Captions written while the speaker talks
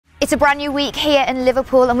It's a brand new week here in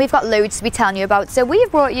Liverpool and we've got loads to be telling you about. So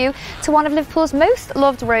we've brought you to one of Liverpool's most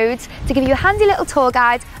loved roads to give you a handy little tour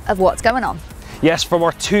guide of what's going on. Yes, from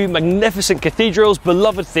our two magnificent cathedrals,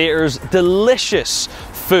 beloved theatres, delicious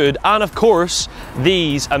food, and of course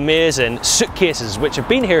these amazing suitcases which have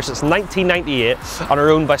been here since 1998 and are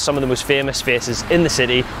owned by some of the most famous faces in the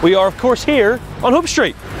city. We are of course here on Hope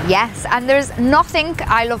Street. Yes, and there's nothing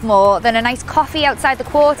I love more than a nice coffee outside the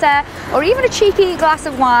quarter or even a cheeky glass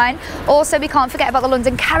of wine. Also, we can't forget about the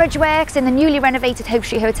London Carriage Works in the newly renovated Hope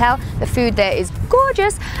Street Hotel. The food there is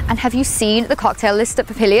gorgeous. And have you seen the cocktail list at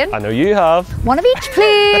Papillion? I know you have. One of each,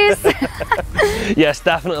 please. Yes,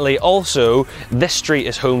 definitely. Also, this street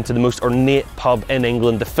is home to the most ornate pub in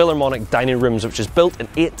England, the Philharmonic Dining Rooms, which was built in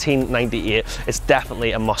 1898. It's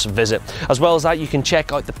definitely a must visit. As well as that, you can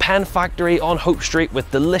check out the Pen Factory on Hope Street with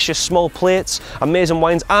delicious small plates, amazing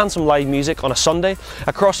wines and some live music on a Sunday.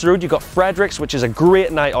 Across the road you've got Frederick's, which is a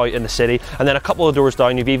great night out in the city, and then a couple of doors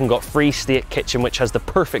down you've even got Free State Kitchen, which has the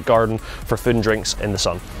perfect garden for food and drinks in the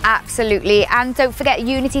sun. Absolutely, and don't forget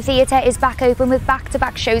Unity Theatre is back open with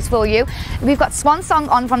back-to-back shows for you. We've got Swan Song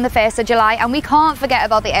on from the 1st of July, and we can't forget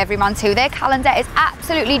about the Everyman too. Their calendar is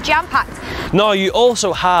absolutely jam-packed. Now you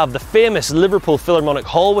also have the famous Liverpool Philharmonic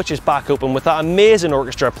Hall, which is back open with that amazing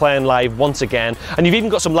orchestra playing live once again, and you've even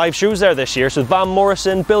got some live shows there this year, so Van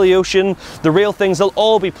Morrison, Billy Ocean, The Real Things, they'll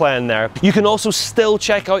all be playing there. You can also still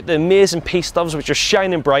check out the amazing peace doves which are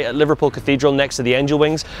shining bright at Liverpool Cathedral next to the Angel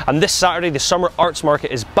Wings, and this Saturday the Summer Arts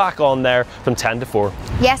Market is back on there from 10 to 4.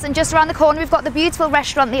 Yes, and just around the corner we've got the beautiful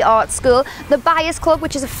restaurant The Art School, the Buyers Club,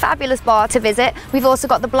 which is a fabulous bar to visit. We've also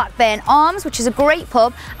got the Blackburn Arms, which is a great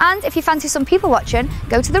pub, and if you fancy some people watching,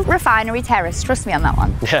 go to the Refinery Terrace, trust me on that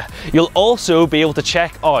one. Yeah, you'll also be able to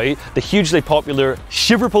check out the hugely popular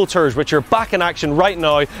Liverpool tours, which are back in action right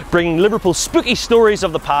now, bringing Liverpool's spooky stories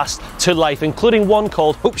of the past to life, including one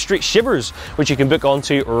called Hope Street Shivers, which you can book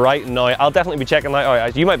onto right now. I'll definitely be checking that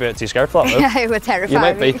out. You might be a bit too scared for that though. Yeah, it would terrify You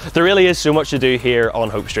might me. be. There really is so much to do here on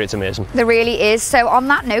Hope Street, it's amazing. There really is. So on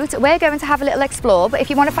that note, we're going to have a little explore, but if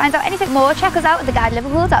you want to find out anything more, check us out at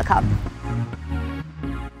theguideliverpool.com.